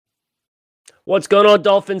What's going on,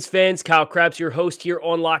 Dolphins fans? Kyle Krabs, your host here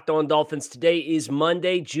on Locked On Dolphins. Today is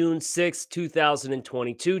Monday, June 6th,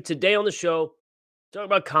 2022. Today on the show, talking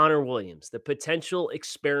about Connor Williams, the potential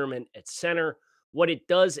experiment at center, what it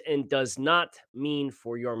does and does not mean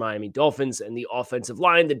for your Miami Dolphins and the offensive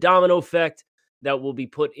line, the domino effect that will be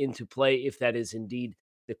put into play if that is indeed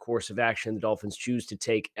the course of action the Dolphins choose to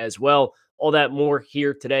take as well. All that more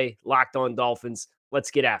here today, Locked On Dolphins.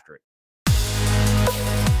 Let's get after it.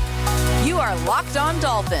 You are Locked On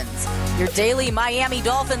Dolphins, your daily Miami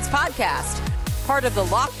Dolphins podcast, part of the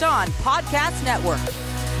Locked On Podcast Network,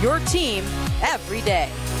 your team every day.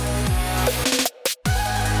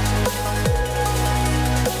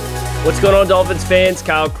 What's going on, Dolphins fans?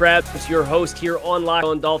 Kyle Krabs, your host here on Locked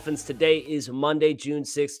On Dolphins. Today is Monday, June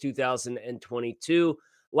 6th, 2022.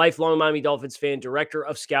 Lifelong Miami Dolphins fan, director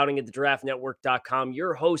of scouting at thedraftnetwork.com,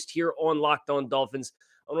 your host here on Locked On Dolphins.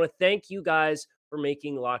 I want to thank you guys for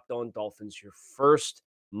making Locked On Dolphins your first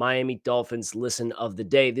Miami Dolphins listen of the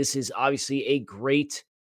day. This is obviously a great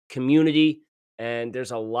community, and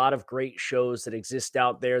there's a lot of great shows that exist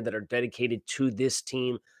out there that are dedicated to this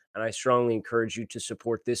team. And I strongly encourage you to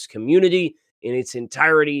support this community in its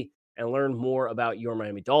entirety and learn more about your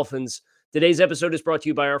Miami Dolphins. Today's episode is brought to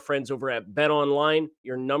you by our friends over at Bet Online,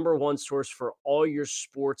 your number one source for all your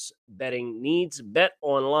sports betting needs. Bet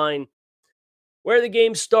Online, where the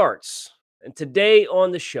game starts. And today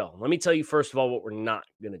on the show, let me tell you first of all what we're not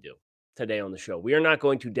going to do today on the show. We are not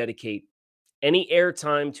going to dedicate any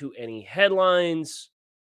airtime to any headlines,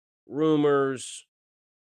 rumors,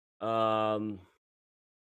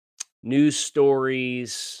 news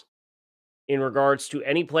stories in regards to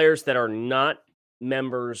any players that are not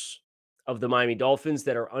members of the Miami Dolphins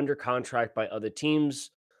that are under contract by other teams.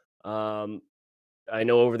 I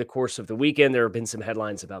know over the course of the weekend, there have been some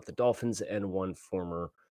headlines about the Dolphins and one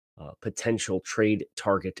former potential trade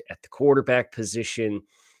target at the quarterback position.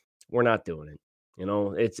 We're not doing it. You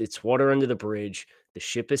know, it's water under the bridge. The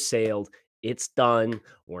ship has sailed. It's done.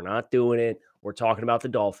 We're not doing it. We're talking about the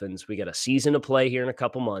Dolphins. We got a season to play here in a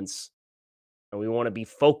couple months, and we want to be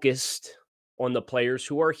focused on the players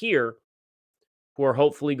who are here, who are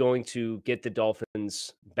hopefully going to get the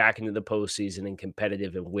Dolphins back into the postseason and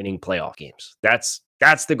competitive and winning playoff games. That's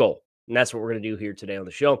the goal. And that's what we're going to do here today on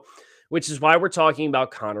the show, which is why we're talking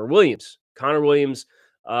about Connor Williams. Connor Williams,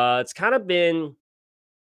 it's kind of been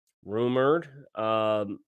rumored,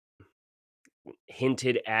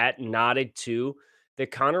 hinted at, nodded to,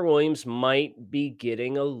 that Connor Williams might be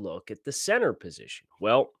getting a look at the center position.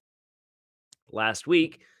 Well, last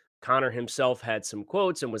week, Connor himself had some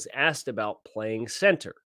quotes and was asked about playing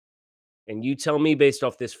center. And you tell me, based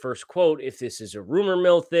off this first quote, if this is a rumor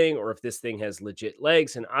mill thing or if this thing has legit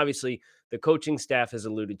legs. And obviously, the coaching staff has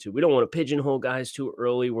alluded to, we don't want to pigeonhole guys too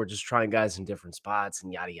early. We're just trying guys in different spots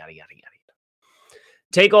and yada, yada, yada, yada.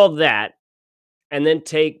 Take all that and then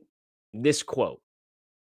take this quote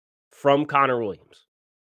from Connor Williams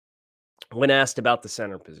when asked about the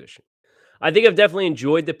center position. I think I've definitely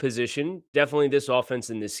enjoyed the position, definitely this offense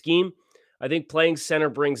and this scheme. I think playing center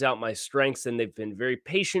brings out my strengths, and they've been very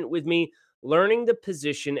patient with me. Learning the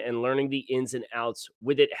position and learning the ins and outs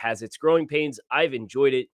with it has its growing pains. I've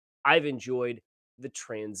enjoyed it. I've enjoyed the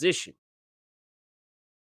transition.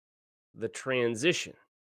 The transition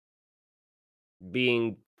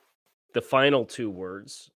being the final two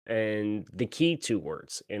words and the key two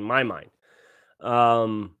words in my mind.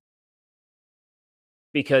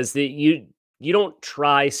 Because you don't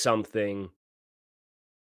try something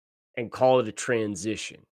and call it a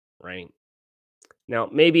transition, right? Now,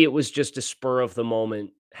 maybe it was just a spur of the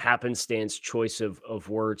moment, happenstance choice of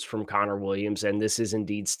words from Connor Williams, and this is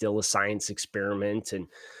indeed still a science experiment.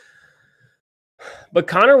 But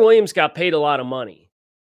Connor Williams got paid a lot of money.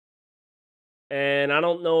 And I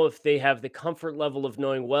don't know if they have the comfort level of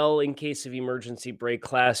knowing, well, in case of emergency break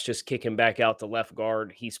class, just kick him back out to left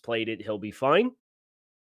guard. He's played it, he'll be fine.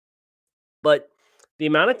 But the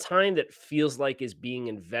amount of time that feels like is being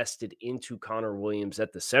invested into Connor Williams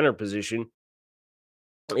at the center position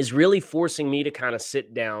is really forcing me to kind of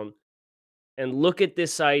sit down and look at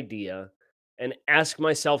this idea and ask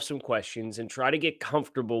myself some questions and try to get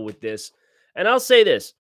comfortable with this. And I'll say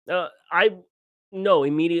this, I know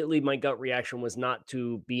immediately my gut reaction was not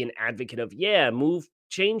to be an advocate of,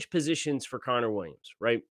 change positions for Connor Williams,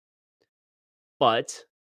 right? But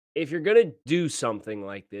if you're going to do something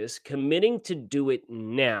like this, committing to do it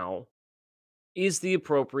now is the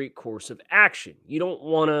appropriate course of action. You don't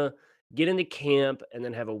want to get into camp and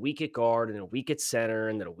then have a week at guard and a week at center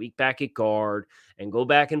and then a week back at guard and go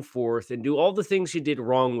back and forth and do all the things you did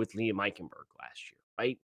wrong with Liam Eichenberg last year,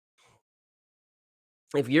 right?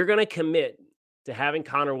 If you're going to commit to having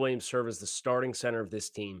Connor Williams serve as the starting center of this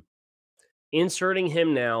team, inserting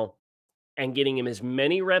him now and getting him as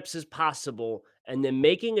many reps as possible, and then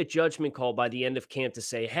making a judgment call by the end of camp to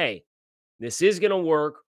say, hey, this is going to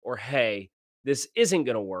work, or hey, this isn't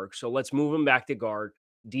going to work. So let's move him back to guard.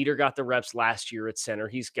 Dieter got the reps last year at center.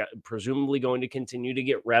 He's got presumably going to continue to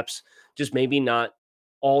get reps, just maybe not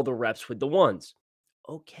all the reps with the ones.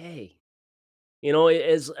 Okay.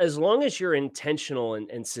 As long as you're intentional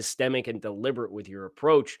and systemic and deliberate with your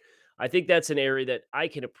approach, I think that's an area that I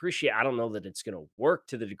can appreciate. I don't know that it's going to work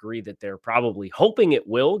to the degree that they're probably hoping it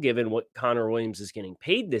will, given what Connor Williams is getting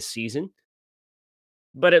paid this season.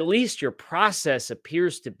 But at least your process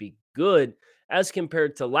appears to be good as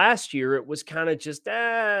compared to last year. It was kind of just,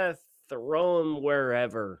 throw him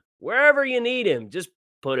wherever you need him. Just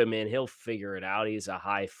put him in. He'll figure it out. He's a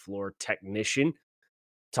high floor technician.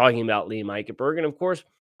 Talking about Liam Eichenberg. And of course,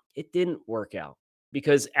 it didn't work out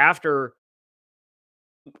because after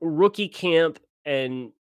rookie camp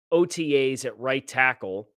and OTAs at right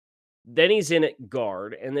tackle, then he's in at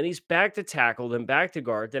guard, and then he's back to tackle, then back to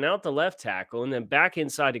guard, then out to left tackle, and then back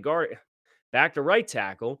inside to guard, back to right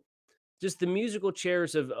tackle. Just the musical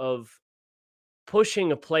chairs of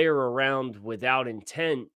pushing a player around without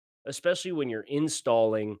intent, especially when you're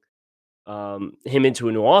installing him into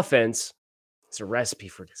a new offense. It's a recipe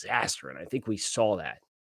for disaster, and I think we saw that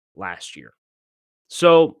last year.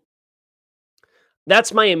 So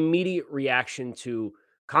that's my immediate reaction to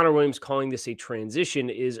Connor Williams calling this a transition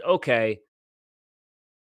is, okay,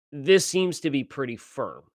 this seems to be pretty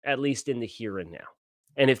firm, at least in the here and now.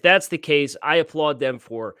 And if that's the case, I applaud them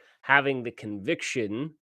for having the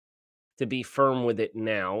conviction to be firm with it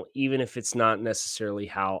now, even if it's not necessarily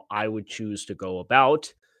how I would choose to go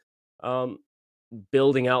about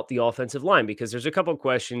building out the offensive line, because there's a couple of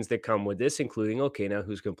questions that come with this, including, okay, now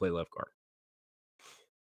who's going to play left guard?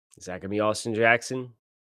 Is that going to be Austin Jackson?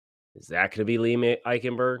 Is that going to be Liam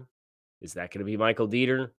Eichenberg? Is that going to be Michael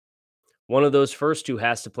Dieter? One of those first two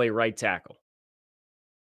has to play right tackle.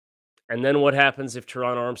 And then what happens if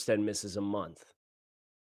Teron Armstead misses a month?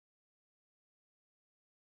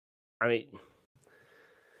 I mean,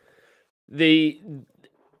 the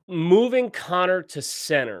moving Connor to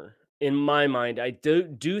center, in my mind, I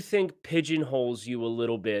do think pigeonholes you a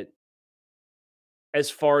little bit as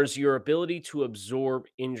far as your ability to absorb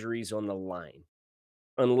injuries on the line.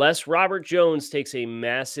 Unless Robert Jones takes a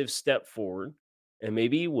massive step forward, and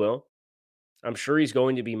maybe he will. I'm sure he's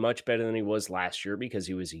going to be much better than he was last year because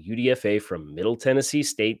he was a UDFA from Middle Tennessee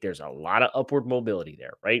State. There's a lot of upward mobility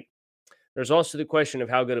there, right? There's also the question of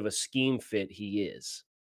how good of a scheme fit he is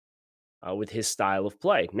with his style of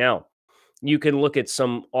play. Now, you can look at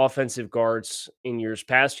some offensive guards in years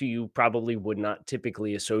past who you probably would not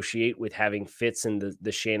typically associate with having fits in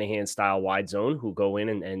the Shanahan style wide zone, who go in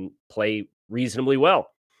and play reasonably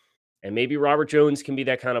well. And maybe Robert Jones can be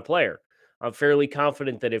that kind of player. I'm fairly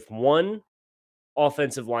confident that if one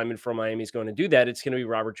offensive lineman from Miami is going to do that, it's going to be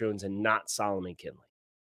Robert Jones and not Solomon Kindley.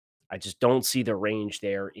 I just don't see the range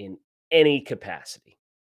there in any capacity.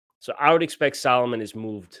 So I would expect Solomon is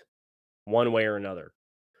moved one way or another.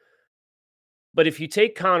 But if you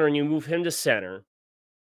take Connor and you move him to center,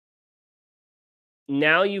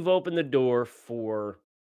 now you've opened the door for,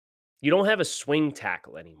 you don't have a swing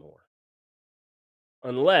tackle anymore.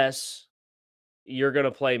 Unless you're going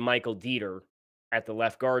to play Michael Dieter at the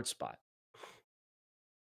left guard spot.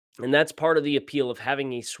 And that's part of the appeal of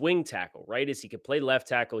having a swing tackle, right? Is he could play left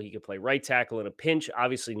tackle, he could play right tackle in a pinch.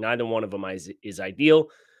 Obviously, neither one of them is ideal.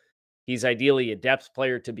 He's ideally a depth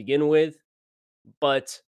player to begin with,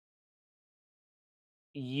 but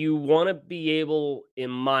you want to be able, in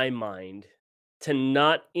my mind, to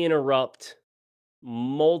not interrupt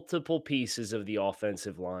multiple pieces of the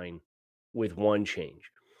offensive line with one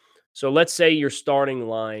change. So let's say your starting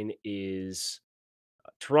line is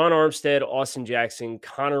Teron Armstead, Austin Jackson,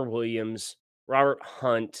 Connor Williams, Robert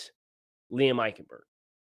Hunt, Liam Eichenberg.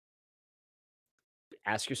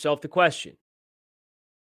 Ask yourself the question.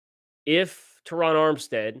 If Teron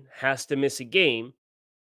Armstead has to miss a game,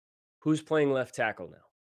 who's playing left tackle now?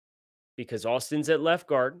 Because Austin's at left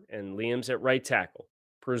guard and Liam's at right tackle.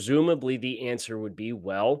 Presumably the answer would be,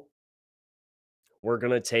 well, we're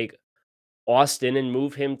going to take Austin and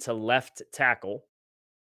move him to left tackle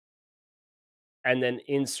and then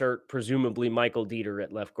insert presumably Michael Dieter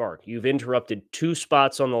at left guard. You've interrupted two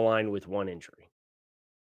spots on the line with one injury.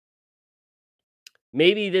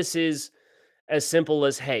 Maybe this is as simple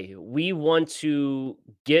as, hey, we want to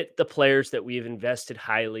get the players that we have invested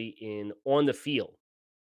highly in on the field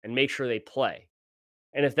and make sure they play.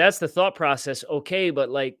 And if that's the thought process, okay, but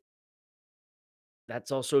like,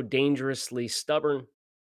 that's also dangerously stubborn.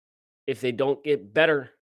 if they don't get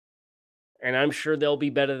better, and I'm sure they'll be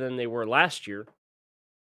better than they were last year,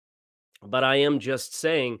 but I am just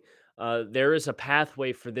saying there is a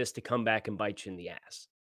pathway for this to come back and bite you in the ass.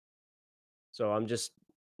 So I'm just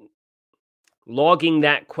logging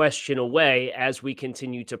that question away as we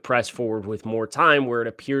continue to press forward with more time, where it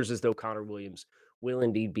appears as though Connor Williams will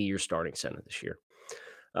indeed be your starting center this year.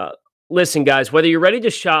 Uh, Listen, guys, whether you're ready to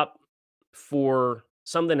shop for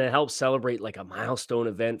something to help celebrate like a milestone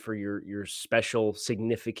event for your special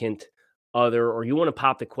significant other, or you want to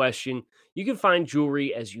pop the question, you can find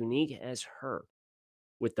jewelry as unique as her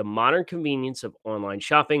with the modern convenience of online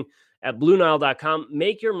shopping at BlueNile.com.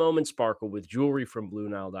 Make your moment sparkle with jewelry from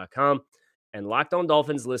BlueNile.com. And Locked On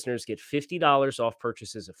Dolphins listeners get $50 off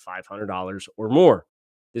purchases of $500 or more.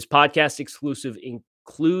 This podcast exclusive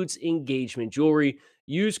includes engagement jewelry.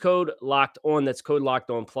 Use code Locked On. That's code Locked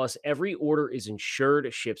On. Plus, every order is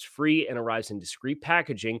insured, ships free, and arrives in discreet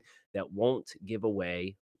packaging that won't give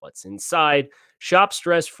away what's inside. Shop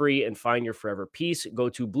stress free and find your forever peace. Go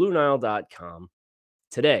to BlueNile.com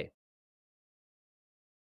today.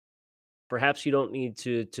 Perhaps you don't need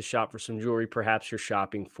to shop for some jewelry. Perhaps you're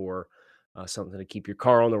shopping for something to keep your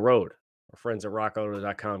car on the road. Our friends at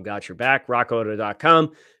rockauto.com got your back.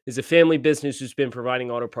 Rockauto.com is a family business who's been providing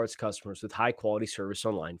auto parts customers with high quality service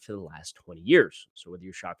online for the last 20 years. So whether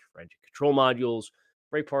you're shopping for engine control modules,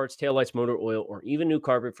 brake parts, taillights, motor oil, or even new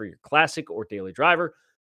carpet for your classic or daily driver,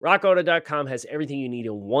 rockauto.com has everything you need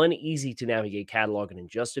in one easy to navigate catalog. And in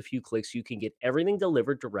just a few clicks, you can get everything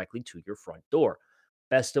delivered directly to your front door.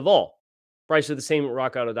 Best of all, prices are the same at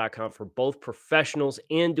rockauto.com for both professionals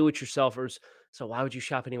and do-it-yourselfers. So why would you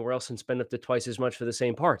shop anywhere else and spend up to twice as much for the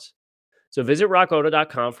same parts? So visit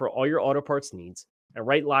rockauto.com for all your auto parts needs and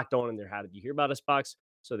write Locked On in their How Did You Hear About Us box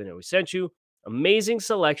so they know we sent you. Amazing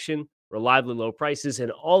selection, reliably low prices,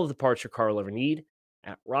 and all of the parts your car will ever need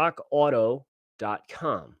at rockauto.com.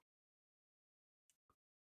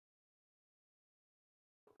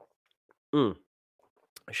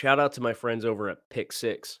 Shout out to my friends over at Pick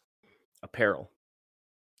Six Apparel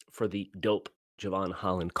for the dope Javon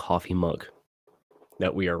Holland coffee mug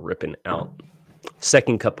that we are ripping out.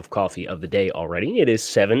 Second cup of coffee of the day already. It is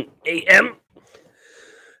 7 a.m.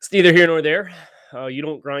 It's neither here nor there. You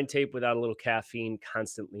don't grind tape without a little caffeine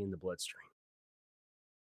constantly in the bloodstream.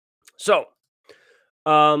 So,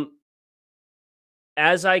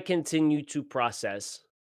 as I continue to process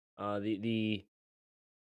the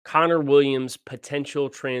Connor Williams potential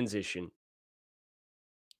transition,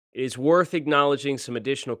 it is worth acknowledging some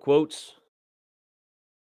additional quotes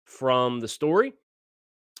from the story,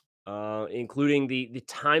 including the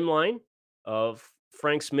timeline of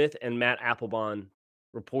Frank Smith and Matt Applebaum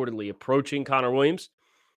reportedly approaching Connor Williams.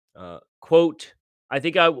 Quote,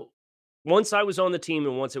 once I was on the team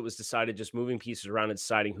and once it was decided, just moving pieces around and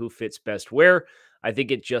deciding who fits best where, I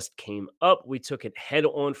think it just came up. We took it head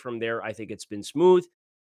on from there. I think it's been smooth.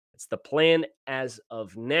 It's the plan as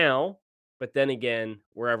of now, but then again,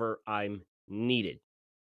 wherever I'm needed.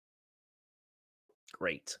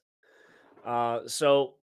 Great.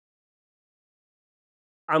 So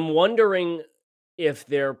I'm wondering if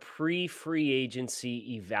their pre-free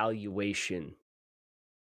agency evaluation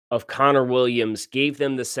of Connor Williams gave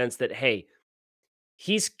them the sense that, hey,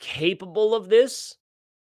 he's capable of this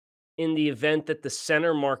in the event that the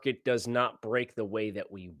center market does not break the way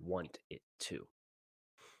that we want it to.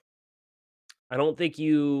 I don't think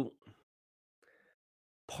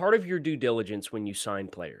part of your due diligence when you sign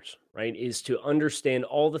players, right, is to understand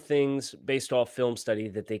all the things based off film study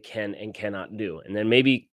that they can and cannot do. And then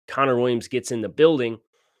maybe Connor Williams gets in the building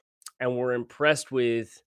and we're impressed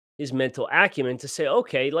with his mental acumen to say,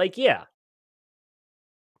 okay, like, yeah,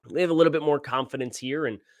 they have a little bit more confidence here.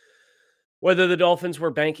 And whether the Dolphins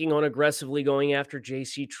were banking on aggressively going after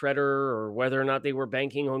JC Treader or whether or not they were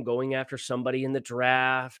banking on going after somebody in the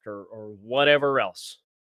draft or whatever else,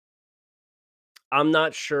 I'm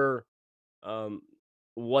not sure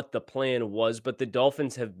what the plan was, but the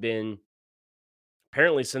Dolphins have been,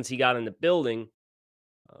 apparently since he got in the building,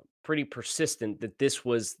 pretty persistent that this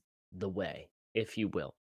was the way, if you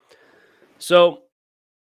will. So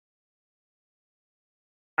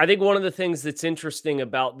I think one of the things that's interesting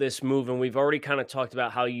about this move, and we've already kind of talked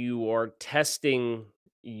about how you are testing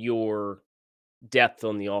your depth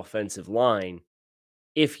on the offensive line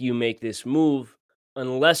if you make this move,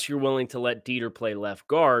 unless you're willing to let Dieter play left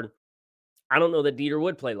guard. I don't know that Dieter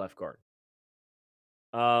would play left guard.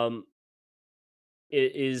 That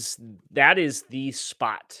is the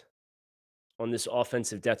spot on this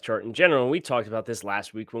offensive depth chart in general. And we talked about this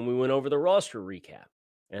last week when we went over the roster recap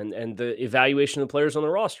and the evaluation of the players on the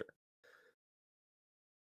roster.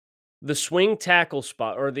 The swing tackle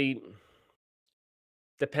spot, or the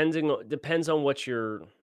depends on what you're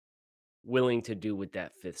willing to do with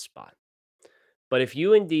that fifth spot. But if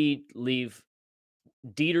you indeed leave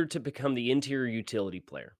Dieter to become the interior utility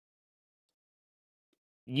player,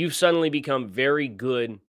 you've suddenly become very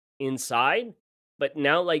good inside, but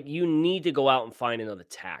now like you need to go out and find another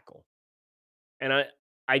tackle. And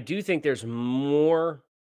I do think there's more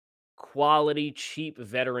quality, cheap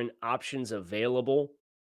veteran options available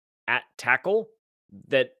at tackle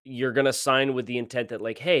that you're going to sign with the intent that,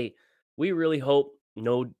 like, hey, we really hope,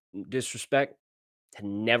 no disrespect, to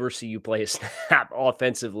never see you play a snap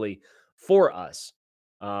offensively for us.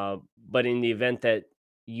 But in the event that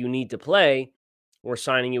you need to play, we're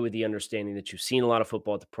signing you with the understanding that you've seen a lot of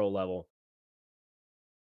football at the pro level.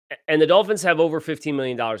 And the Dolphins have over $15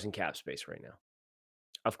 million in cap space right now.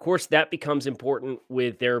 Of course, that becomes important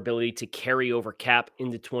with their ability to carry over cap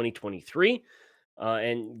into 2023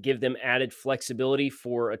 and give them added flexibility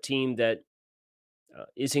for a team that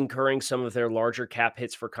is incurring some of their larger cap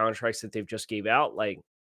hits for contracts that they've just gave out. Like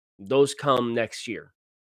those come next year,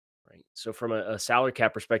 right? So from a salary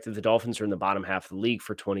cap perspective, the Dolphins are in the bottom half of the league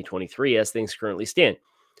for 2023 as things currently stand.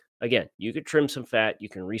 Again, you could trim some fat, you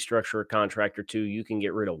can restructure a contract or two, you can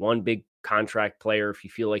get rid of one big contract player if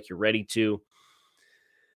you feel like you're ready to.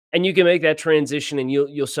 And you can make that transition and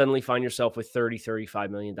you'll suddenly find yourself with $30-35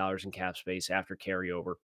 million in cap space after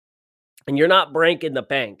carryover. And you're not breaking the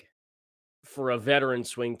bank for a veteran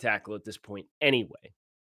swing tackle at this point anyway.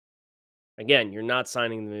 Again, you're not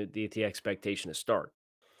signing the expectation to start.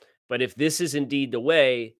 But if this is indeed the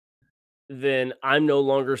way, then I'm no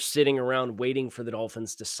longer sitting around waiting for the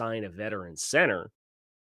Dolphins to sign a veteran center.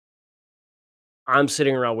 I'm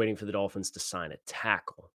sitting around waiting for the Dolphins to sign a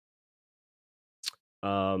tackle.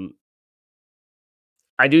 I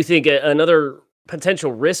do think another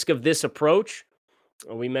potential risk of this approach,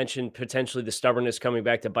 we mentioned potentially the stubbornness coming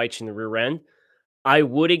back to bite you in the rear end. I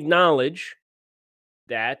would acknowledge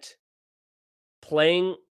that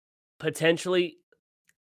playing potentially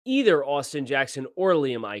either Austin Jackson or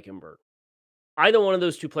Liam Eichenberg, either one of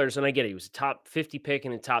those two players, and I get it, he was a top 50 pick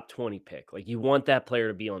and a top 20 pick. Like, you want that player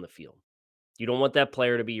to be on the field. You don't want that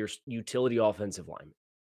player to be your utility offensive lineman.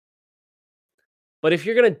 But if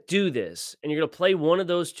you're going to do this and you're going to play one of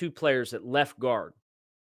those two players at left guard,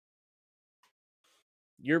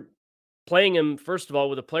 you're playing him, first of all,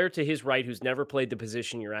 with a player to his right who's never played the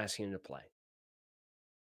position you're asking him to play.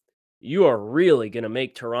 You are really going to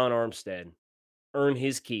make Teron Armstead earn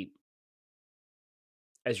his keep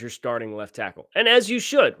as your starting left tackle. And as you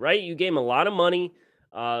should, right? You gave him a lot of money.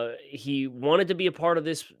 He wanted to be a part of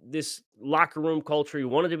this locker room culture. He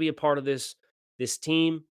wanted to be a part of this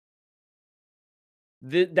team.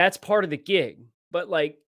 That's part of the gig. But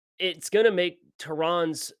like, it's going to make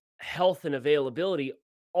Teron's health and availability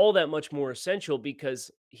all that much more essential because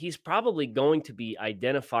he's probably going to be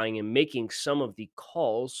identifying and making some of the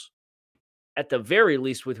calls at the very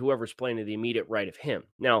least with whoever's playing to the immediate right of him.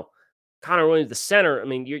 Now, Connor Williams, the center, I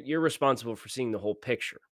mean, you're responsible for seeing the whole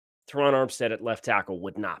picture. Teron Armstead at left tackle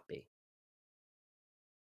would not be.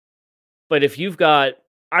 But if you've got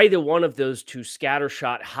either one of those two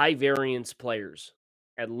scattershot, high variance players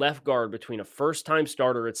at left guard between a first-time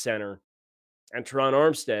starter at center and Teron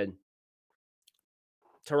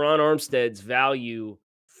Armstead's value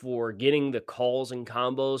for getting the calls and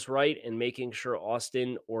combos right and making sure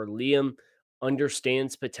Austin or Liam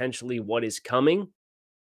understands potentially what is coming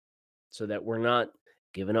so that we're not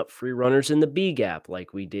giving up free runners in the B gap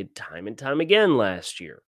like we did time and time again last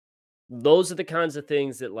year. Those are the kinds of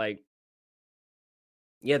things that, like,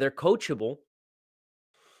 yeah, they're coachable.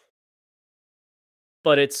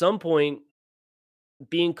 But at some point,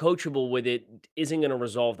 being coachable with it isn't going to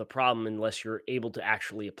resolve the problem unless you're able to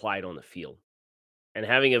actually apply it on the field. And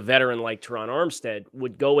having a veteran like Teron Armstead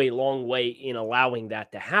would go a long way in allowing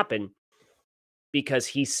that to happen because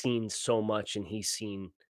he's seen so much and he's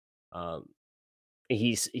seen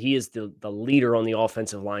he is the leader on the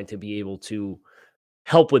offensive line to be able to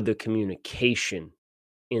help with the communication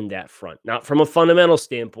in that front. Not from a fundamental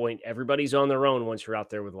standpoint, everybody's on their own once you're out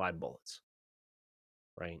there with live bullets,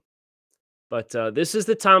 right? But this is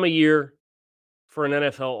the time of year for an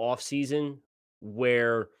NFL offseason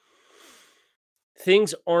where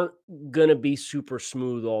things aren't going to be super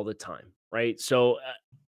smooth all the time, right? So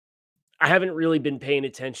I haven't really been paying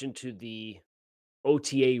attention to the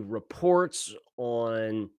OTA reports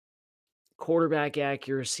on quarterback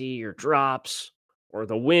accuracy or drops or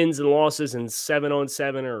the wins and losses in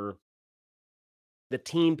 7-on-7 or the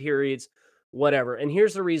team periods, whatever. And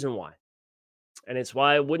here's the reason why. And it's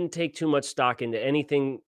why I wouldn't take too much stock into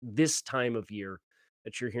anything this time of year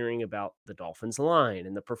that you're hearing about the Dolphins line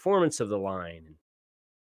and the performance of the line. And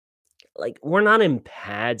like, we're not in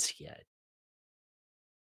pads yet.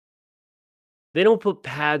 They don't put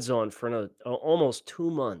pads on for almost 2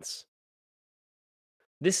 months.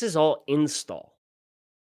 This is all install.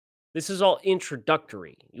 This is all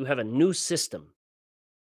introductory. You have a new system.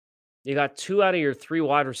 You got 2 out of your 3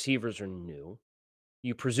 wide receivers are new.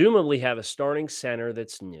 You presumably have a starting center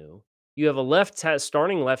that's new. You have a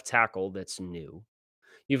starting left tackle that's new.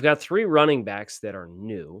 You've got 3 running backs that are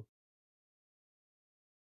new.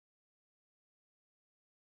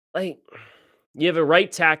 Like, you have a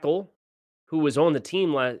right tackle who was on the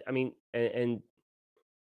team and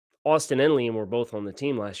Austin and Liam were both on the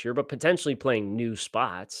team last year, but potentially playing new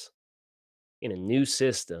spots in a new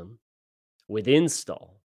system with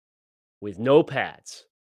install, with no pads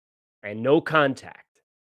and no contact.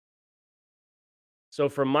 So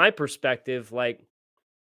from my perspective, like,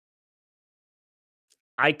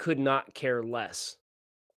 I could not care less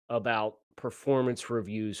about performance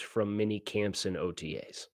reviews from mini camps and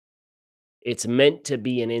OTAs. It's meant to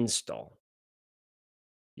be an install.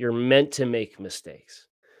 You're meant to make mistakes.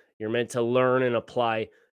 You're meant to learn and apply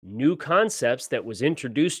new concepts that was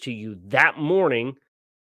introduced to you that morning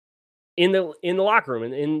in the locker room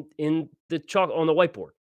and in the chalk on the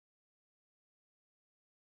whiteboard.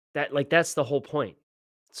 That's the whole point.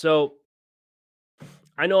 So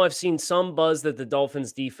I know I've seen some buzz that the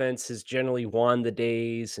Dolphins defense has generally won the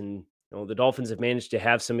days, and the Dolphins have managed to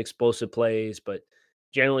have some explosive plays, but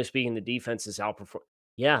generally speaking, the defense is outperformed.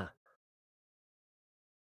 Yeah.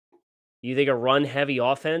 You think a run heavy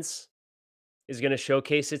offense is going to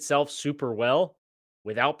showcase itself super well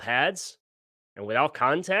without pads and without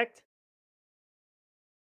contact?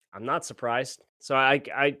 I'm not surprised. So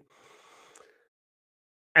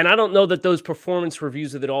and I don't know that those performance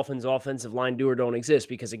reviews of the Dolphins offensive line do or don't exist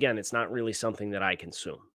because, again, it's not really something that I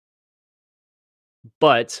consume.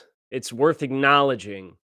 But it's worth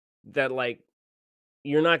acknowledging that, like,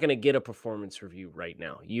 you're not going to get a performance review right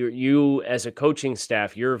now. You as a coaching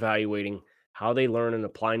staff, you're evaluating how they learn and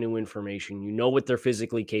apply new information. You know what they're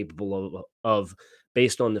physically capable of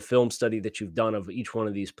based on the film study that you've done of each one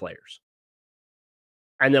of these players.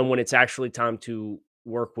 And then when it's actually time to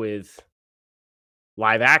work with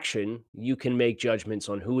live action, you can make judgments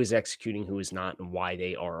on who is executing, who is not, and why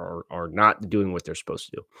they are not doing what they're supposed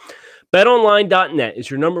to do. BetOnline.net is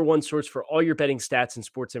your number one source for all your betting stats and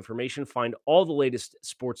sports information. Find all the latest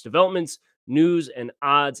sports developments, news, and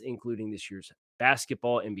odds, including this year's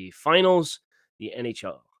basketball NBA Finals, the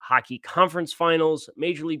NHL Hockey Conference Finals,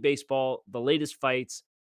 Major League Baseball, the latest fights,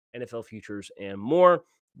 NFL futures, and more.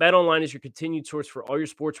 BetOnline is your continued source for all your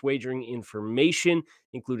sports wagering information,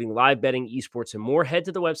 including live betting, esports, and more. Head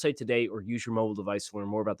to the website today or use your mobile device to learn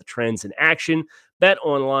more about the trends in action.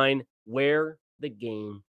 BetOnline, where the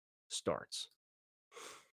game starts.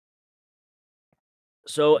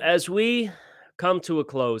 So as we come to a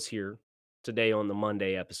close here today on the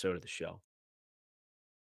Monday episode of the show,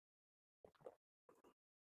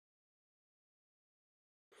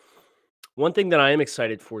 one thing that I am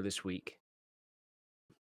excited for this week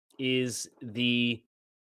is the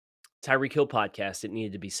Tyreek Hill podcast. It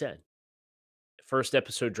needed to be said. First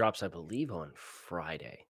episode drops, I believe, on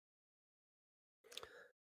Friday.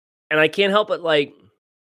 And I can't help but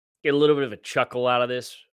get a little bit of a chuckle out of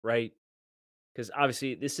this, right? Because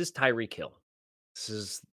obviously this is Tyreek Hill. This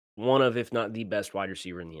is one of, if not the best wide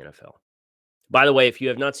receiver in the NFL. By the way, if you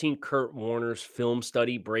have not seen Kurt Warner's film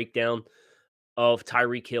study breakdown of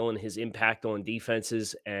Tyreek Hill and his impact on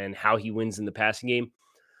defenses and how he wins in the passing game,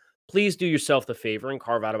 please do yourself the favor and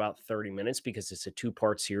carve out about 30 minutes because it's a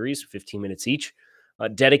 2-part series, 15 minutes each,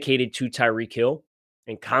 dedicated to Tyreek Hill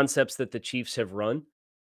and concepts that the Chiefs have run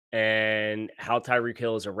and how Tyreek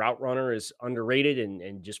Hill as a route runner is underrated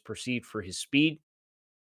and just perceived for his speed.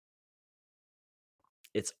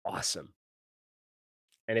 It's awesome.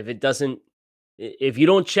 And if you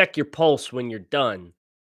don't check your pulse when you're done,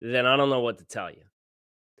 then I don't know what to tell you.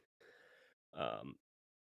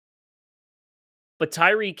 But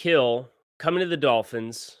Tyreek Hill coming to the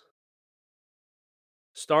Dolphins,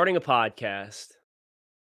 starting a podcast,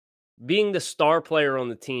 being the star player on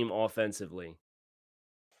the team offensively.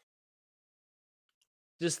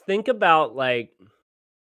 Just think about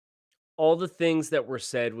all the things that were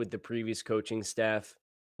said with the previous coaching staff,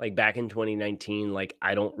 like back in 2019,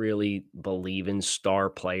 I don't really believe in star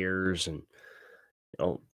players and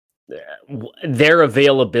their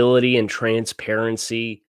availability and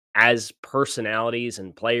transparency as personalities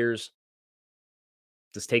and players.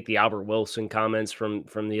 Just take the Albert Wilson comments from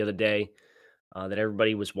the other day that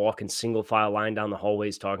everybody was walking single file line down the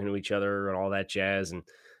hallways talking to each other and all that jazz. And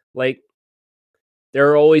there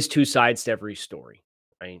are always two sides to every story,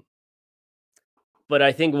 right? But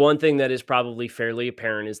I think one thing that is probably fairly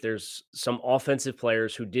apparent is there's some offensive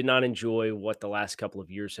players who did not enjoy what the last couple of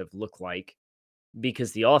years have looked like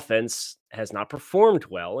because the offense has not performed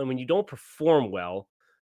well. And when you don't perform well,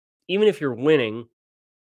 even if you're winning,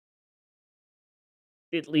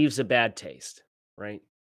 it leaves a bad taste, right?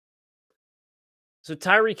 So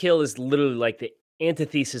Tyreek Hill is literally like the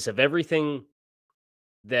antithesis of everything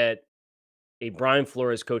that a Brian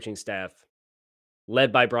Flores coaching staff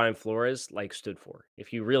led by Brian Flores like stood for.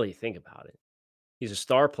 If you really think about it, he's a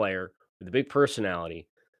star player with a big personality,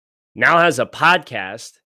 now has a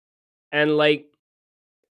podcast, and like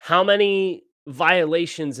how many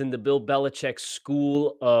violations in the Bill Belichick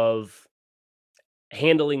school of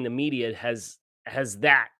handling the media has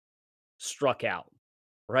that struck out,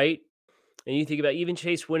 right? And you think about even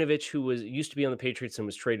Chase Winovich, who used to be on the Patriots and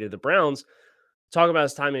was traded to the Browns, talk about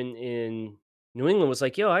his time in New England, was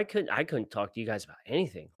like, yo, I couldn't talk to you guys about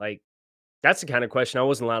anything. Like, that's the kind of question I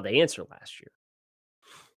wasn't allowed to answer last year.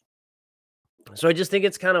 So I just think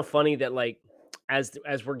it's kind of funny that like as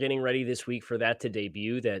we're getting ready this week for that to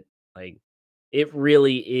debut, that like it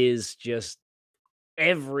really is just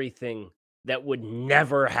everything that would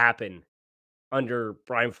never happen under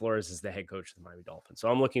Brian Flores as the head coach of the Miami Dolphins. So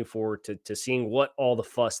I'm looking forward to seeing what all the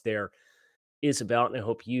fuss there is about. And I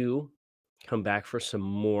hope you come back for some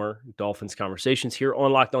more Dolphins conversations here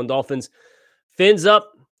on Locked On Dolphins. Fins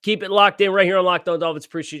up. Keep it locked in right here on Locked On Dolphins.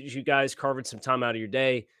 Appreciate you guys carving some time out of your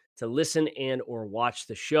day to listen and or watch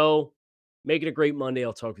the show. Make it a great Monday.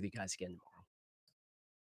 I'll talk with you guys again tomorrow.